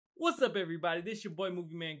What's up, everybody? This your boy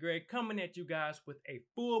Movie Man Greg coming at you guys with a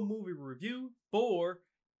full movie review for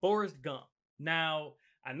Forrest Gump. Now,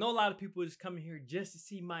 I know a lot of people just coming here just to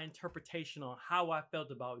see my interpretation on how I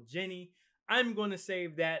felt about Jenny. I'm going to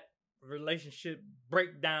save that relationship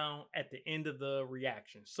breakdown at the end of the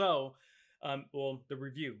reaction. The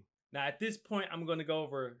review. Now, at this point, I'm going to go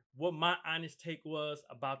over what my honest take was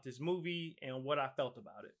about this movie and what I felt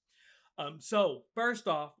about it. First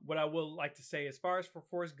off, what I would like to say as far as for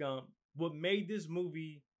Forrest Gump, what made this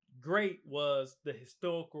movie great was the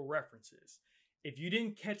historical references. If you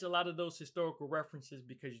didn't catch a lot of those historical references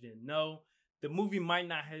because you didn't know, the movie might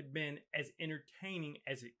not have been as entertaining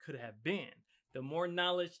as it could have been. The more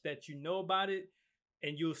knowledge that you know about it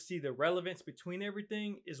and you'll see the relevance between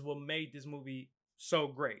everything is what made this movie so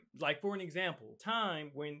great. Like, for an example,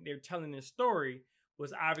 time when they're telling this story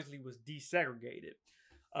was desegregated.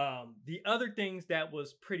 The other things that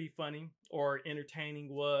was pretty funny or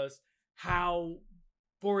entertaining was how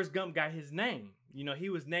Forrest Gump got his name. You know, he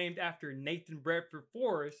was named after Nathan Bedford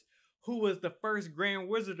Forrest, who was the first Grand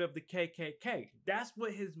Wizard of the KKK. That's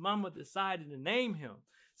what his mama decided to name him.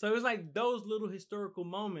 So it was like those little historical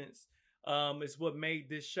moments is what made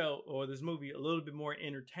this show or this movie a little bit more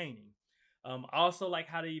entertaining. I also like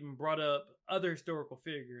how they even brought up other historical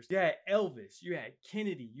figures. You had Elvis, you had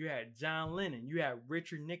Kennedy, you had John Lennon, you had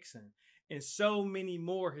Richard Nixon, and so many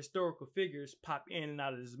more historical figures pop in and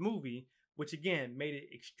out of this movie, which again made it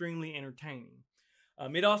extremely entertaining.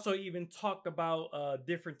 It also even talked about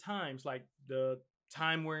different times, like the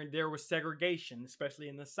time where there was segregation, especially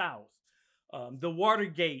in the South. The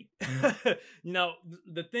Watergate. You know,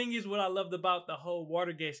 the thing is what I loved about the whole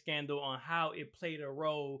Watergate scandal on how it played a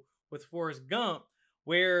role with Forrest Gump,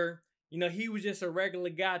 where, you know, he was just a regular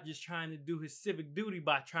guy just trying to do his civic duty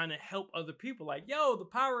by trying to help other people. Like, yo, the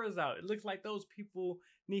power is out. It looks like those people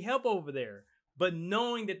need help over there. But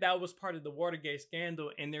knowing that that was part of the Watergate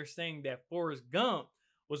scandal, and they're saying that Forrest Gump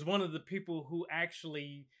was one of the people who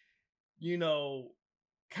actually, you know,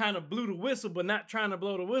 kind of blew the whistle, but not trying to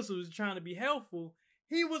blow the whistle, was trying to be helpful.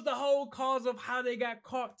 He was the whole cause of how they got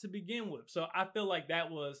caught to begin with. So I feel like that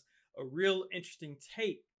was a real interesting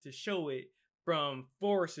take to show it from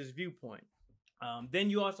Forrest's viewpoint. Then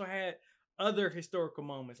you also had other historical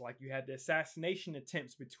moments, like you had the assassination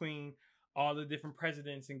attempts between all the different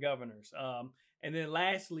presidents and governors. And then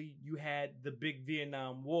lastly, you had the big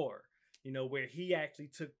Vietnam War, you know, where he actually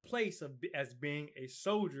took place as being a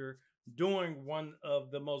soldier during one of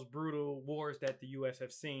the most brutal wars that the U.S.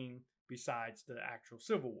 have seen besides the actual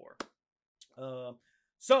Civil War.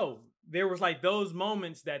 So there was like those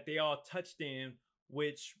moments that they all touched in,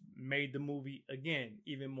 which made the movie, again,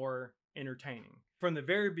 even more entertaining. From the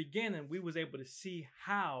very beginning, we was able to see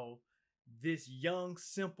how this young,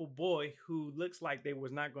 simple boy who looks like they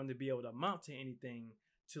was not going to be able to amount to anything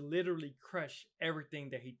to literally crush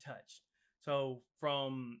everything that he touched. So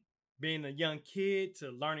from being a young kid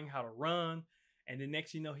to learning how to run, and the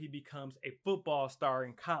next you know, he becomes a football star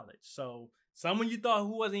in college. So someone you thought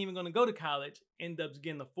who wasn't even going to go to college ends up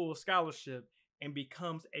getting a full scholarship and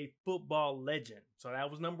becomes a football legend. So that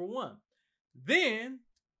was number one. Then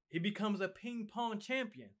he becomes a ping pong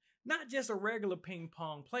champion. Not just a regular ping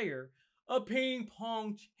pong player, a ping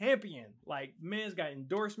pong champion. Like, man's got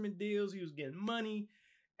endorsement deals. He was getting money.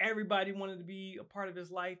 Everybody wanted to be a part of his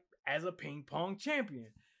life as a ping pong champion.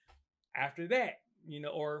 After that, you know,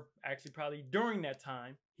 or actually probably during that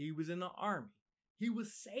time, he was in the army. He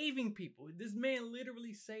was saving people. This man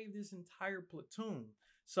literally saved this entire platoon.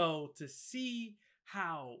 So to see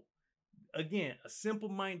how, again, a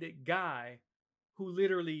simple-minded guy who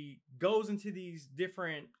literally goes into these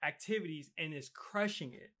different activities and is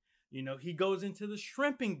crushing it. You know, he goes into the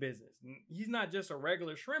shrimping business. He's not just a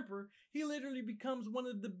regular shrimper. He literally becomes one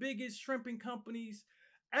of the biggest shrimping companies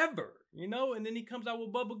ever, you know, and then he comes out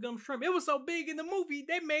with bubblegum shrimp. It was so big in the movie,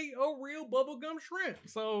 they made a real bubblegum shrimp.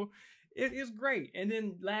 So it is great. And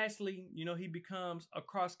then lastly, you know, he becomes a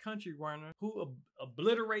cross-country runner who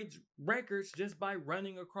obliterates records just by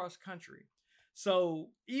running across country. So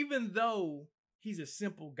even though he's a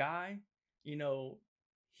simple guy, you know,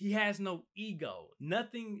 he has no ego.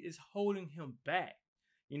 Nothing is holding him back.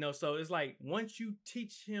 You know, so it's like once you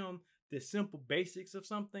teach him the simple basics of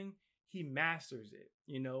something, he masters it.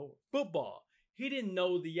 You know, football. He didn't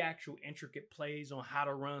know the actual intricate plays on how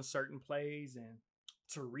to run certain plays and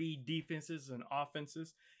to read defenses and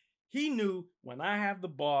offenses. He knew when I have the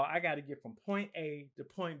ball, I got to get from point A to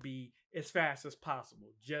point B as fast as possible.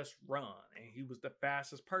 Just run. And he was the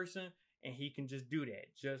fastest person, and he can just do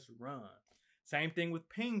that. Just run. Same thing with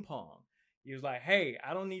ping pong. He was like, hey,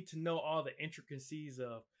 I don't need to know all the intricacies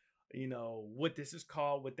of, you know, what this is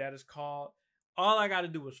called, what that is called. All I got to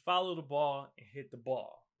do was follow the ball and hit the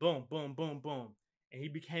ball. Boom, boom, boom, boom. And he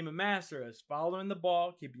became a master of following the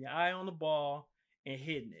ball, keeping your eye on the ball, and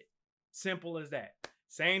hitting it. Simple as that.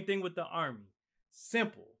 Same thing with the Army.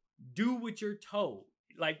 Simple. Do what you're told.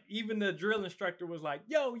 Like, even the drill instructor was like,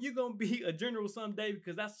 yo, you're going to be a general someday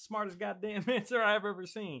because that's the smartest goddamn answer I've ever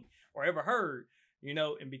seen or ever heard. You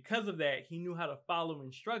know, and because of that, he knew how to follow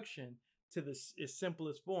instruction to its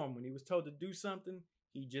simplest form. When he was told to do something,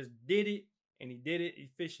 he just did it, and he did it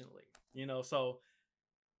efficiently. You know, so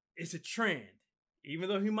it's a trend. Even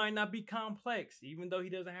though he might not be complex, even though he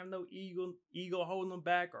doesn't have no ego holding him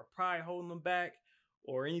back or pride holding him back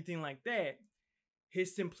or anything like that,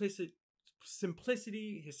 his simplicity,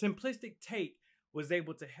 his simplistic take was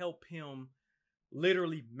able to help him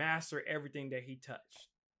literally master everything that he touched.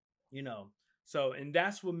 You know, so, and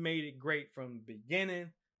that's what made it great from the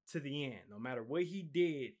beginning to the end. No matter what he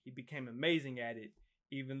did, he became amazing at it,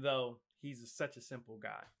 even though he's such a simple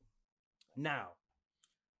guy. Now,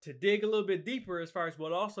 to dig a little bit deeper as far as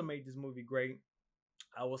what also made this movie great,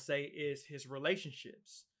 I will say is his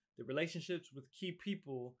relationships. The relationships with key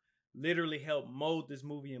people literally helped mold this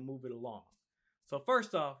movie and move it along. So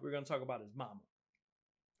first off, we're going to talk about his mama.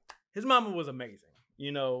 His mama was amazing,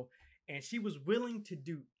 you know, and she was willing to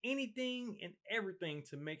do anything and everything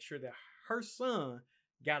to make sure that her son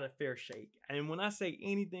got a fair shake. And when I say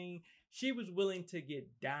anything, she was willing to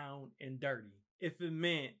get down and dirty. If it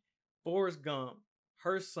meant Forrest Gump,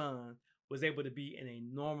 her son, was able to be in a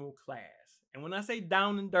normal class. And when I say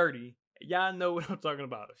down and dirty, y'all know what I'm talking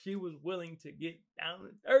about. She was willing to get down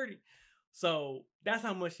and dirty. So that's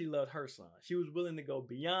how much she loved her son. She was willing to go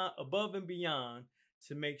beyond, above and beyond,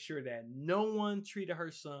 to make sure that no one treated her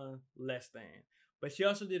son less than. But she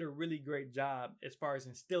also did a really great job as far as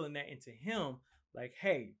instilling that into him. Like,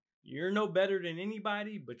 hey, you're no better than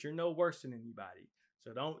anybody, but you're no worse than anybody.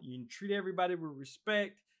 So you treat everybody with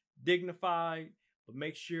respect, dignified, but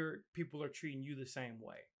make sure people are treating you the same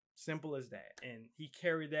way. Simple as that. And he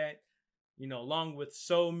carried that, you know, along with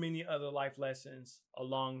so many other life lessons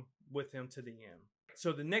along with him to the end.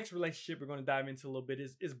 So the next relationship we're going to dive into a little bit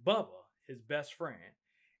is Bubba, his best friend.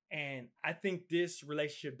 And I think this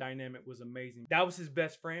relationship dynamic was amazing. That was his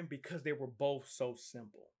best friend because they were both so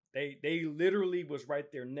simple. They literally was right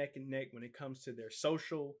there neck and neck when it comes to their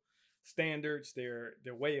social standards, their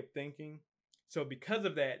way of thinking. So because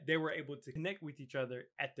of that, they were able to connect with each other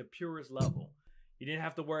at the purest level. You didn't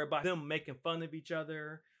have to worry about them making fun of each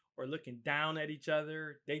other or looking down at each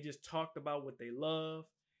other. They just talked about what they love,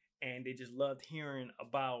 and they just loved hearing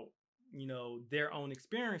about, you know, their own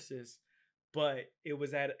experiences. But it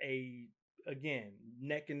was at again,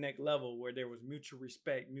 neck and neck level where there was mutual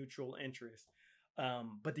respect, mutual interest.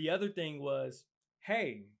 But the other thing was,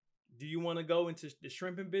 hey, do you want to go into the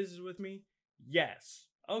shrimping business with me? Yes.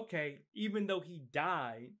 Okay. Even though he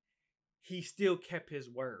died, he still kept his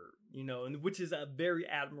word, you know, and which is a very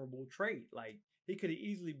admirable trait. Like, he could have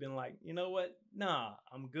easily been like, you know what? Nah,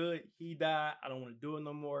 I'm good. He died. I don't want to do it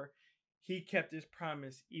no more. He kept his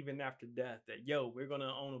promise even after death that, yo, we're going to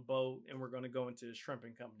own a boat and we're going to go into a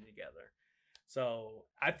shrimping company together. So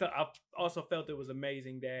I also felt it was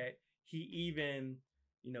amazing that he even,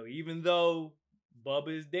 you know, even though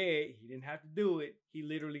Bubba is dead, he didn't have to do it. He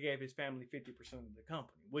literally gave his family 50% of the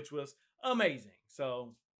company, which was amazing.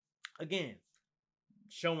 So again,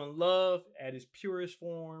 showing love at its purest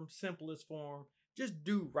form, simplest form. Just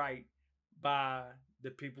do right by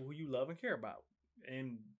the people who you love and care about.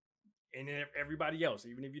 And everybody else,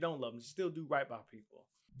 even if you don't love them, still do right by people.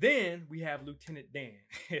 Then we have Lieutenant Dan.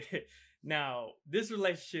 Now, this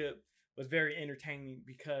relationship was very entertaining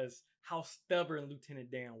because how stubborn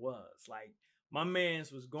Lieutenant Dan was. Like, my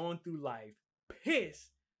man's was going through life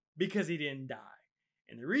pissed because he didn't die.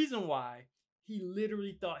 And the reason why, he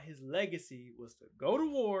literally thought his legacy was to go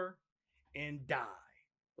to war and die.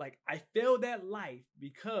 Like, I failed that life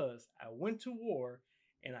because I went to war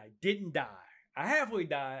and I didn't die. I halfway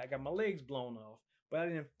died. I got my legs blown off, but I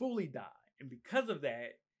didn't fully die. And because of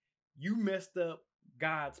that, you messed up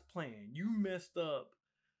God's plan. You messed up,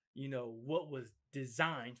 you know, what was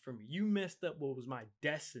designed for me. You messed up what was my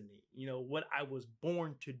destiny, you know, what I was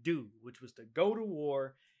born to do, which was to go to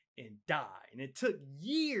war and die. And it took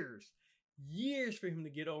years for him to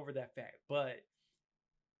get over that fact. But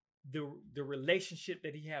the relationship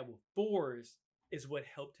that he had with Forrest is what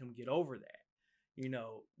helped him get over that. You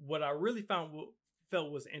know, what I really felt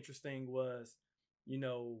was interesting was, you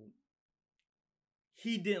know,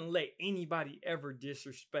 he didn't let anybody ever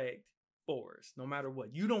disrespect Forrest, no matter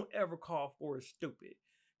what. You don't ever call Forrest stupid.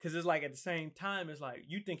 Because it's like, at the same time, it's like,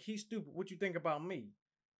 you think he's stupid. What you think about me?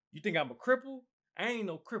 You think I'm a cripple? I ain't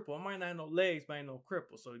no cripple. I might not have no legs, but I ain't no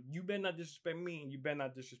cripple. So you better not disrespect me, and you better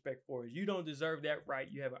not disrespect Forrest. You don't deserve that right.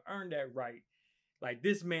 You haven't earned that right. Like,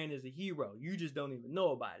 this man is a hero. You just don't even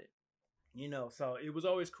know about it. So it was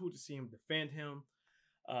always cool to see him defend him.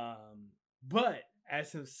 But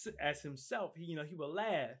as himself, he would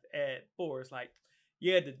laugh at Forrest, like,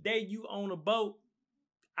 yeah, the day you own a boat,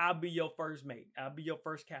 I'll be your first mate. I'll be your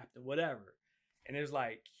first captain, whatever. And it's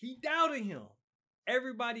like, he doubted him.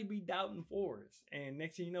 Everybody be doubting Forrest. And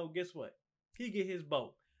next thing you know, guess what? He get his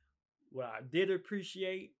boat. What I did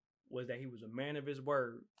appreciate was that he was a man of his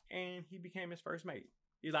word, and he became his first mate.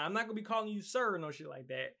 He's like, I'm not going to be calling you sir or no shit like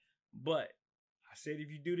that, but I said, if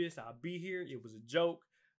you do this, I'll be here. It was a joke,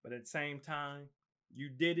 but at the same time, you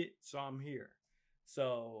did it, so I'm here.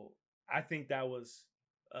 So I think that was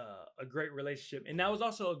a great relationship. And that was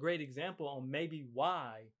also a great example on maybe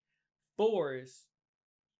why Forrest,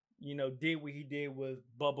 did what he did with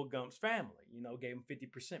Bubba Gump's family, gave him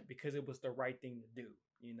 50% because it was the right thing to do.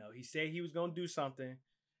 He said he was going to do something.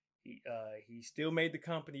 He still made the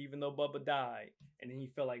company even though Bubba died, and then he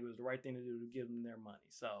felt like it was the right thing to do to give them their money.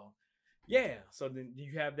 So, yeah. So then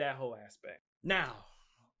you have that whole aspect. Now,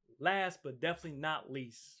 last but definitely not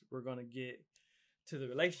least, we're going to get to the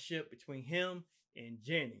relationship between him and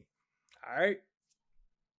Jenny. All right.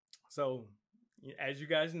 So, as you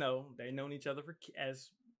guys know, they've known each other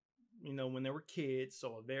when they were kids.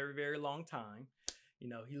 So a very, very long time.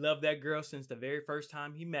 He loved that girl since the very first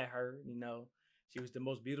time he met her. She was the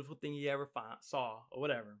most beautiful thing he ever saw or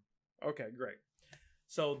whatever. Okay, great.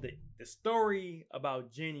 So the story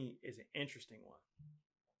about Jenny is an interesting one,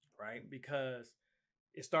 right? Because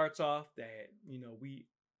it starts off that, we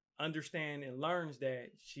understand and learns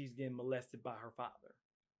that she's getting molested by her father.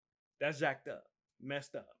 That's jacked up,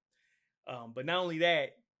 messed up. But not only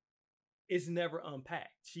that, it's never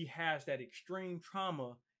unpacked. She has that extreme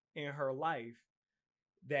trauma in her life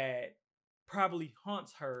that probably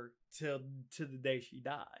haunts her to the day she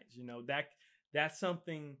dies. That's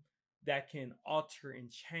something that can alter and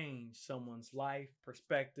change someone's life,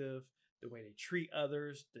 perspective, the way they treat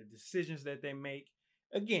others, the decisions that they make.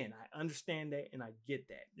 Again, I understand that and I get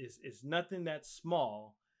that. It's nothing that's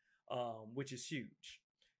small, which is huge.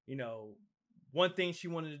 One thing she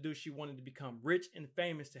wanted to do, she wanted to become rich and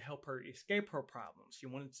famous to help her escape her problems. She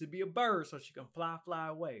wanted to be a bird so she can fly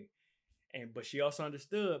away. But she also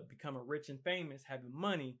understood becoming rich and famous, having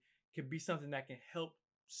money, could be something that can help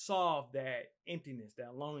solve that emptiness,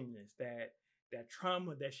 that loneliness, that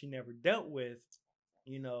trauma that she never dealt with.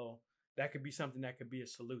 That could be something that could be a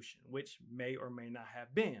solution, which may or may not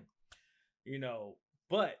have been.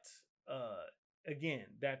 But again,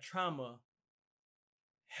 that trauma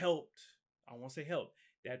helped. I won't say helped.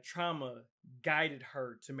 That trauma guided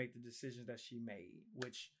her to make the decisions that she made,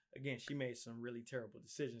 which, again, she made some really terrible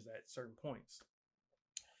decisions at certain points.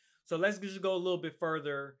 So let's just go a little bit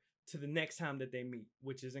further to the next time that they meet,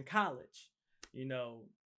 which is in college.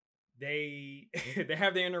 They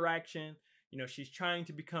have their interaction. She's trying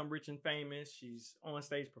to become rich and famous. She's on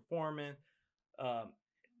stage performing.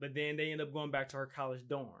 But then they end up going back to her college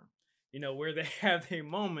dorm, where they have a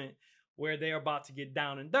moment where they're about to get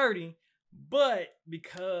down and dirty. But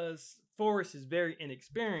because Forrest is very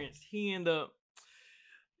inexperienced, he end up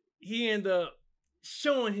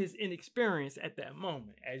showing his inexperience at that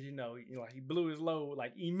moment. As you know, he blew his load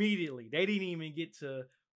like immediately. They didn't even get to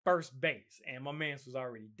first base, and my man was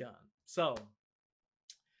already done. So,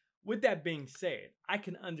 with that being said, I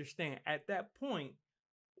can understand at that point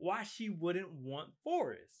why she wouldn't want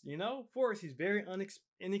Forrest. Forrest, he's very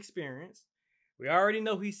inexperienced. We already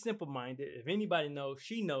know he's simple-minded. If anybody knows,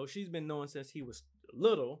 she's been knowing since he was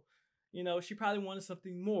little. She probably wanted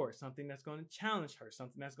something more, something that's going to challenge her,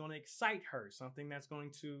 something that's going to excite her, something that's going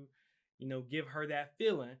to, give her that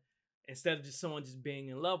feeling instead of just someone just being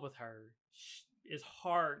in love with her. It's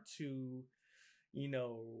hard to,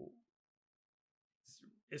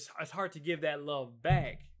 it's hard to give that love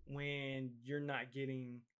back when you're not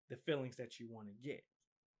getting the feelings that you want to get.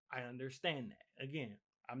 I understand that. Again,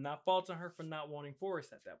 I'm not faulting her for not wanting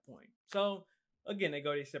Forrest at that point. So, again, they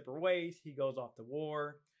go their separate ways. He goes off to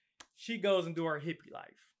war. She goes and do her hippie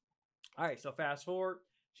life. All right, so fast forward.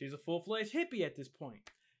 She's a full-fledged hippie at this point.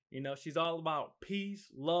 She's all about peace,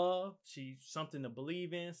 love. She's something to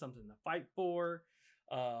believe in, something to fight for.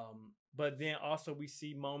 But then also we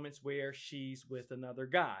see moments where she's with another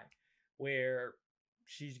guy, where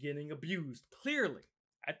she's getting abused. Clearly,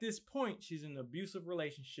 at this point, she's in an abusive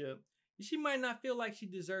relationship. She might not feel like she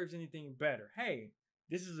deserves anything better. Hey,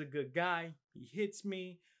 this is a good guy. He hits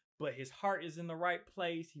me, but his heart is in the right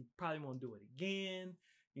place. He probably won't do it again.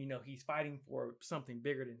 You know, he's fighting for something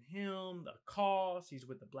bigger than him, the cause. He's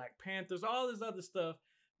with the Black Panthers, all this other stuff,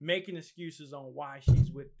 making excuses on why she's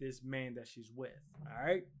with this man that she's with. All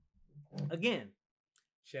right. Again,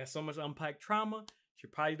 she has so much unpacked trauma. She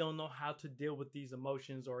probably don't know how to deal with these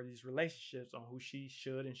emotions or these relationships on who she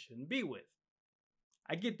should and shouldn't be with.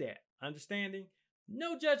 I get that. Understanding.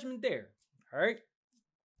 No judgment there. All right.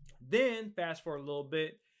 Then fast forward a little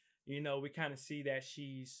bit, you know, we kind of see that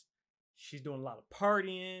she's doing a lot of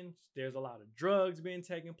partying. There's a lot of drugs being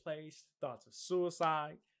taken place, thoughts of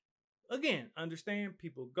suicide. Again, understand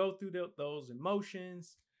people go through those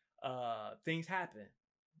emotions. Things happen.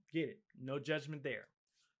 Get it. No judgment there.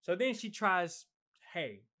 So then she tries,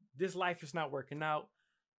 hey, this life is not working out.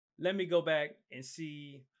 Let me go back and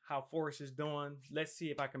see how Forrest is doing. Let's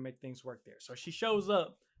see if I can make things work there. So she shows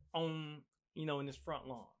up on, you know, in this front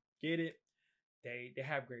lawn. Get it? They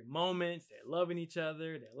have great moments. They're loving each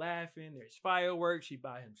other. They're laughing. There's fireworks. She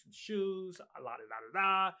buys him some shoes. La da da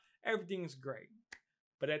da da. Everything's great.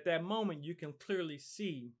 But at that moment, you can clearly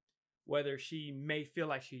see whether she may feel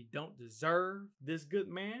like she don't deserve this good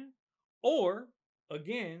man, or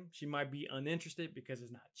again, she might be uninterested because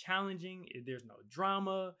it's not challenging. There's no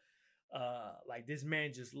drama. Like this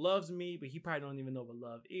man just loves me, but he probably don't even know what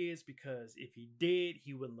love is, because if he did,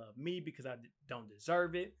 he wouldn't love me because I don't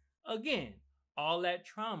deserve it. Again, all that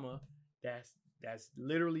trauma that's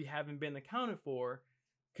literally haven't been accounted for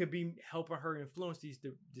could be helping her influence these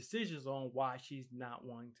decisions on why she's not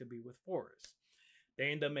wanting to be with Forrest. They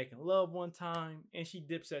end up making love one time, and she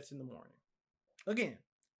dipsets in the morning. Again,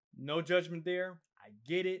 no judgment there. I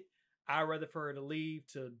get it. I'd rather for her to leave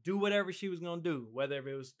to do whatever she was going to do, whether if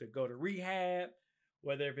it was to go to rehab,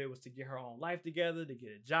 whether if it was to get her own life together, to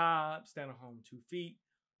get a job, stand on her own 2 feet.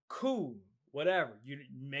 Cool, whatever.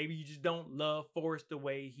 Maybe you just don't love Forrest the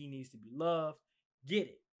way he needs to be loved. Get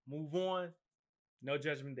it. Move on. No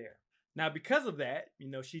judgment there. Now, because of that, you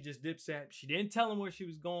know, she just dipset. She didn't tell him where she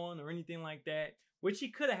was going or anything like that, which she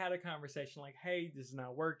could have had a conversation like, hey, this is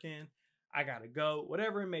not working. I got to go.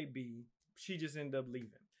 Whatever it may be, she just ended up leaving.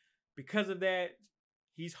 Because of that,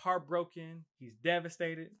 he's heartbroken. He's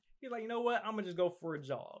devastated. He's like, you know what? I'm going to just go for a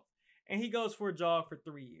jog. And he goes for a jog for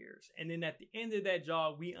 3 years. And then at the end of that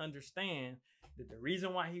jog, we understand that the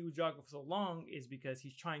reason why he was jogging for so long is because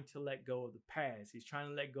he's trying to let go of the past. He's trying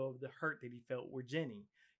to let go of the hurt that he felt with Jenny.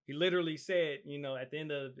 He literally said, you know, at the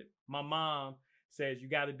end of it, my mom says you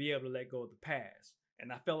got to be able to let go of the past.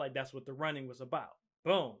 And I felt like that's what the running was about.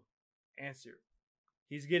 Boom. Answer.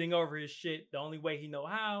 He's getting over his shit the only way he know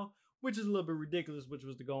how, which is a little bit ridiculous, which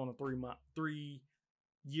was to go on a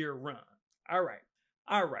 3-year run. All right.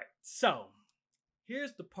 So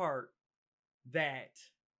here's the part that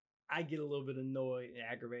I get a little bit annoyed and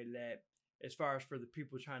aggravated at, as far as for the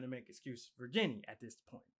people trying to make excuses for Jenny at this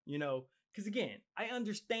point, you know, because again, I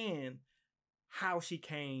understand how she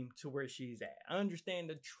came to where she's at. I understand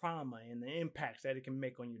the trauma and the impacts that it can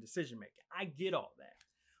make on your decision making. I get all that.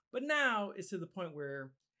 But now it's to the point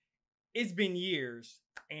where it's been years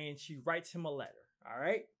and she writes him a letter. All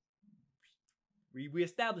right. We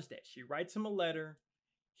established that. She writes him a letter.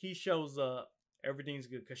 He shows up. Everything's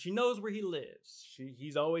good because she knows where he lives.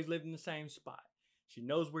 He's always lived in the same spot. She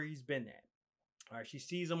knows where he's been at. All right. She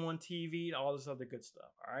sees him on TV, all this other good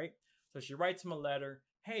stuff. All right. So she writes him a letter.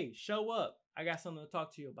 Hey, show up. I got something to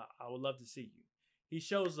talk to you about. I would love to see you. He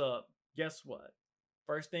shows up. Guess what?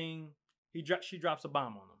 First thing, she drops a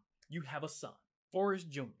bomb on him. You have a son, Forrest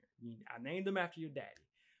Jr. I named him after your daddy.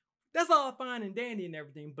 That's all fine and dandy and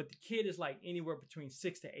everything, but the kid is like anywhere between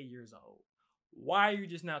 6 to 8 years old. Why are you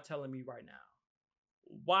just now telling me right now?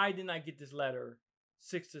 Why didn't I get this letter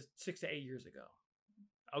 6 to 8 years ago?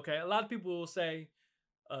 Okay, a lot of people will say,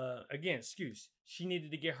 again, excuse. She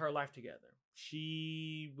needed to get her life together.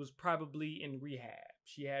 She was probably in rehab.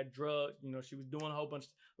 She had drugs. You know, she was doing a whole bunch.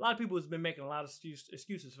 A lot of people has been making a lot of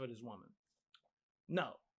excuses for this woman.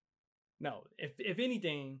 No. If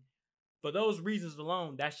anything, for those reasons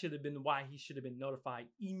alone, that should have been why he should have been notified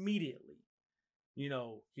immediately. You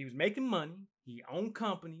know, he was making money. He owned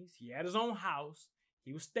companies. He had his own house.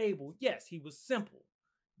 He was stable. Yes, he was simple.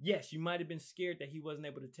 Yes, you might have been scared that he wasn't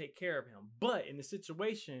able to take care of him. But in the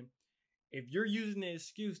situation, if you're using the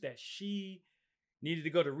excuse that she needed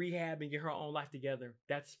to go to rehab and get her own life together,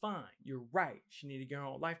 that's fine. You're right. She needed to get her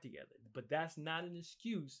own life together. But that's not an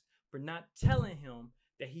excuse for not telling him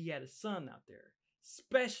that he had a son out there,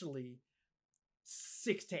 especially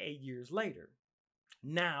 6 to 8 years later.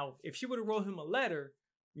 Now, if she would have wrote him a letter,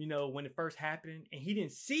 you know, when it first happened, and he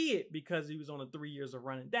didn't see it because he was on the 3 years of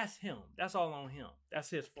running, that's him. That's all on him.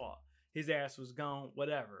 That's his fault. His ass was gone,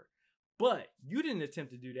 whatever. But you didn't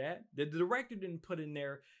attempt to do that. The director didn't put in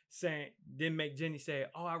there didn't make Jenny say,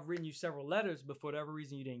 oh, I've written you several letters, but for whatever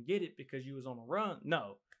reason you didn't get it because you was on a run.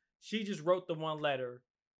 No, she just wrote the one letter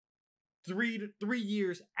 3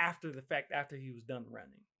 years after the fact, after he was done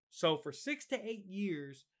running. So for 6 to 8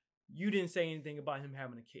 years, you didn't say anything about him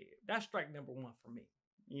having a kid. That's strike number 1 for me.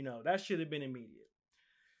 That should have been immediate.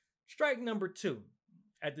 Strike number 2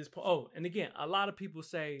 at this point. Oh, and again, a lot of people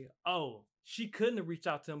say, oh, she couldn't have reached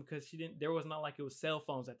out to him because there was not like it was cell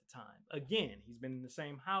phones at the time. Again, he's been in the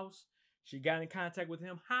same house. She got in contact with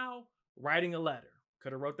him. How? Writing a letter.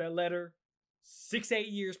 Could have wrote that letter 6, 8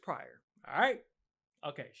 years prior. All right.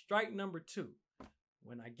 Okay. Strike number 2.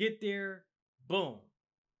 When I get there, boom,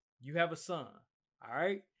 you have a son. All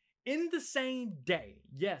right. In the same day.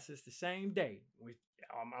 Yes, it's the same day.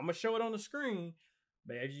 I'm going to show it on the screen.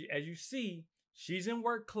 But as you see, she's in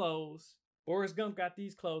work clothes. Forrest Gump got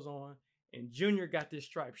these clothes on. And Junior got this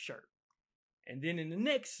striped shirt. And then in the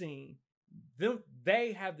next scene,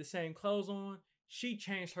 they have the same clothes on. She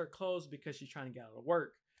changed her clothes because she's trying to get out of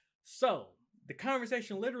work. So the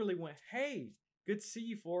conversation literally went, hey, good to see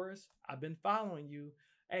you, Forrest. I've been following you.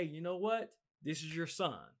 Hey, you know what? This is your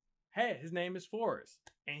son. Hey, his name is Forrest.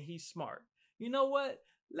 And he's smart. You know what?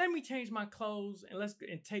 Let me change my clothes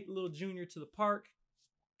and take little Junior to the park.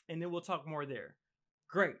 And then we'll talk more there.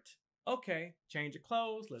 Great. Okay, change your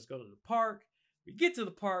clothes. Let's go to the park. We get to the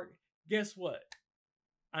park. Guess what?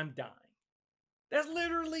 I'm dying. That's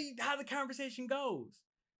literally how the conversation goes.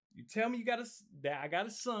 You tell me that I got a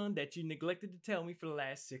son that you neglected to tell me for the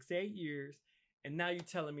last 6 to 8 years, and now you're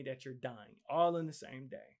telling me that you're dying, all in the same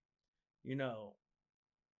day.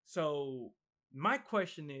 So my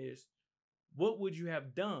question is, what would you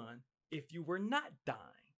have done if you were not dying?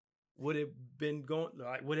 Would it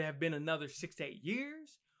have been another 6 to 8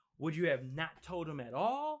 years? Would you have not told him at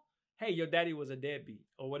all? Hey, your daddy was a deadbeat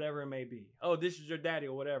or whatever it may be. Oh, this is your daddy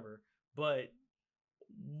or whatever. But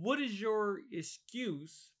what is your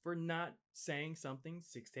excuse for not saying something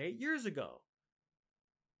 6 to 8 years ago?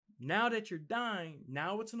 Now that you're dying,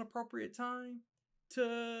 now it's an appropriate time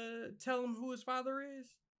to tell him who his father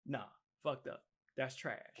is? Nah, fucked up. That's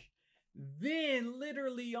trash. Then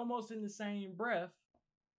literally almost in the same breath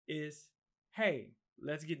is, hey,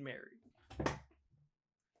 let's get married.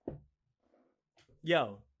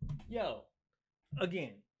 Yo,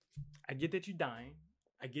 again, I get that you're dying.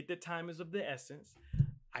 I get that time is of the essence.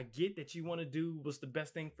 I get that you want to do what's the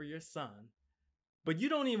best thing for your son. But you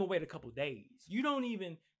don't even wait a couple days. You don't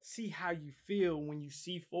even see how you feel when you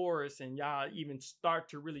see Forrest and y'all even start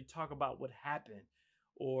to really talk about what happened.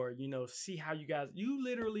 Or, see how you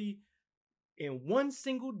literally, in one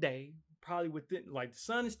single day, probably within, like the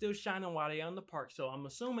sun is still shining while they're on the park. So I'm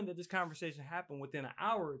assuming that this conversation happened within an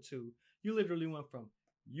hour or two. You literally went from,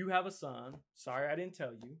 you have a son. Sorry, I didn't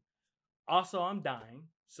tell you. Also, I'm dying.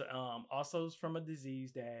 So, also it's from a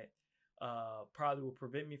disease that probably will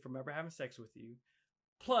prevent me from ever having sex with you.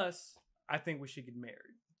 Plus, I think we should get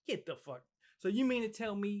married. Get the fuck. So you mean to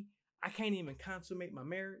tell me I can't even consummate my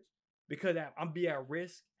marriage because I'm be at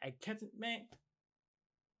risk at catching, man?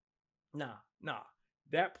 Nah.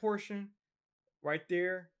 That portion right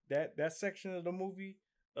there, that section of the movie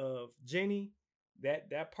of Jenny,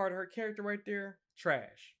 that part of her character right there,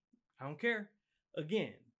 trash. I don't care.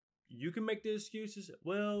 Again, you can make the excuses.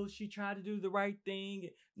 Well, she tried to do the right thing.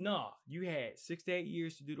 No, you had 6 to 8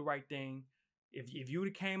 years to do the right thing. If you would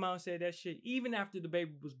have came out and said that shit, even after the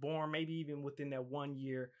baby was born, maybe even within that 1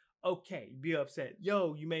 year, okay, be upset.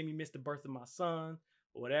 Yo, you made me miss the birth of my son,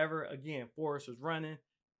 or whatever. Again, Forrest was running,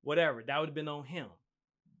 whatever. That would have been on him.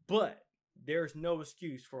 But there's no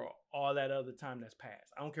excuse for all that other time that's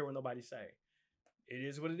passed. I don't care what nobody say. It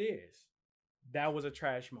is what it is. That was a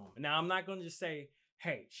trash moment. Now, I'm not going to just say,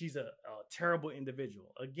 hey, she's a terrible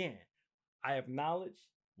individual. Again, I acknowledge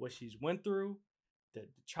what she's went through, the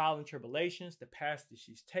trial and tribulations, the path that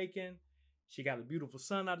she's taken. She got a beautiful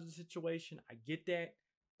son out of the situation. I get that.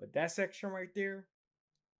 But that section right there,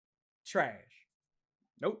 trash.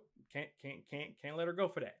 Nope. Can't let her go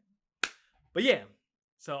for that. But yeah,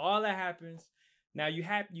 so all that happens. Now you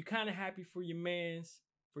kind of happy for your man's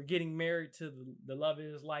for getting married to the love of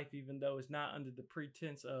his life, even though it's not under the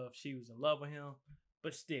pretense of she was in love with him.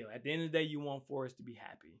 But still, at the end of the day, you want Forrest to be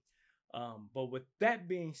happy. But with that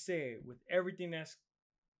being said, with everything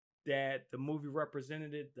that the movie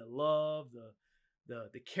represented, the love,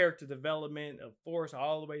 the character development of Forrest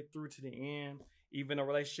all the way through to the end, even a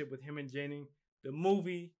relationship with him and Jenny, the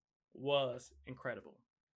movie was incredible.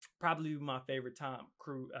 Probably my favorite Tom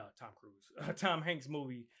Hanks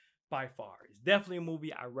movie by far. It's definitely a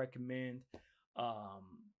movie I recommend.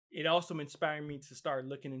 it also inspired me to start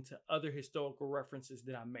looking into other historical references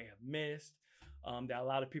that I may have missed, that a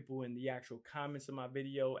lot of people in the actual comments of my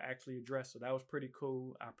video actually addressed. So that was pretty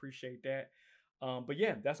cool. I appreciate that. But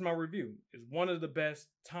yeah, that's my review. It's one of the best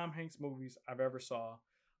Tom Hanks movies I've ever saw.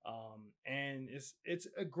 And it's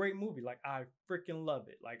a great movie. Like, I freaking love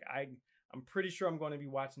it. Like, I'm pretty sure I'm going to be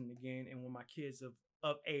watching it again. And when my kids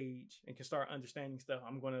of age and can start understanding stuff,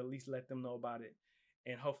 I'm going to at least let them know about it.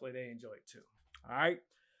 And hopefully they enjoy it too. All right.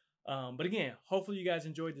 But again, hopefully you guys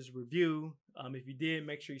enjoyed this review. If you did,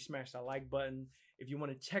 make sure you smash that like button. If you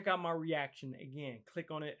want to check out my reaction, again, click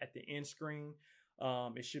on it at the end screen.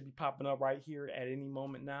 It should be popping up right here at any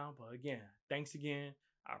moment now. But again, thanks again.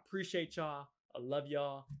 I appreciate y'all. I love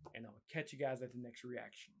y'all. And I'll catch you guys at the next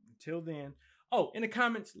reaction. Until then. Oh, in the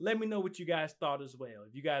comments, let me know what you guys thought as well.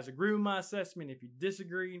 If you guys agree with my assessment, if you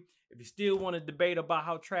disagree, if you still want to debate about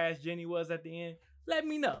how trash Jenny was at the end, let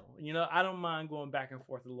me know. You know, I don't mind going back and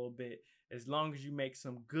forth a little bit as long as you make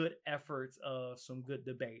some good efforts of some good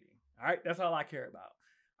debating. All right, that's all I care about.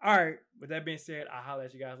 All right, with that being said, I'll holler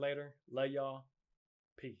at you guys later. Love y'all.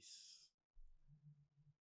 Peace.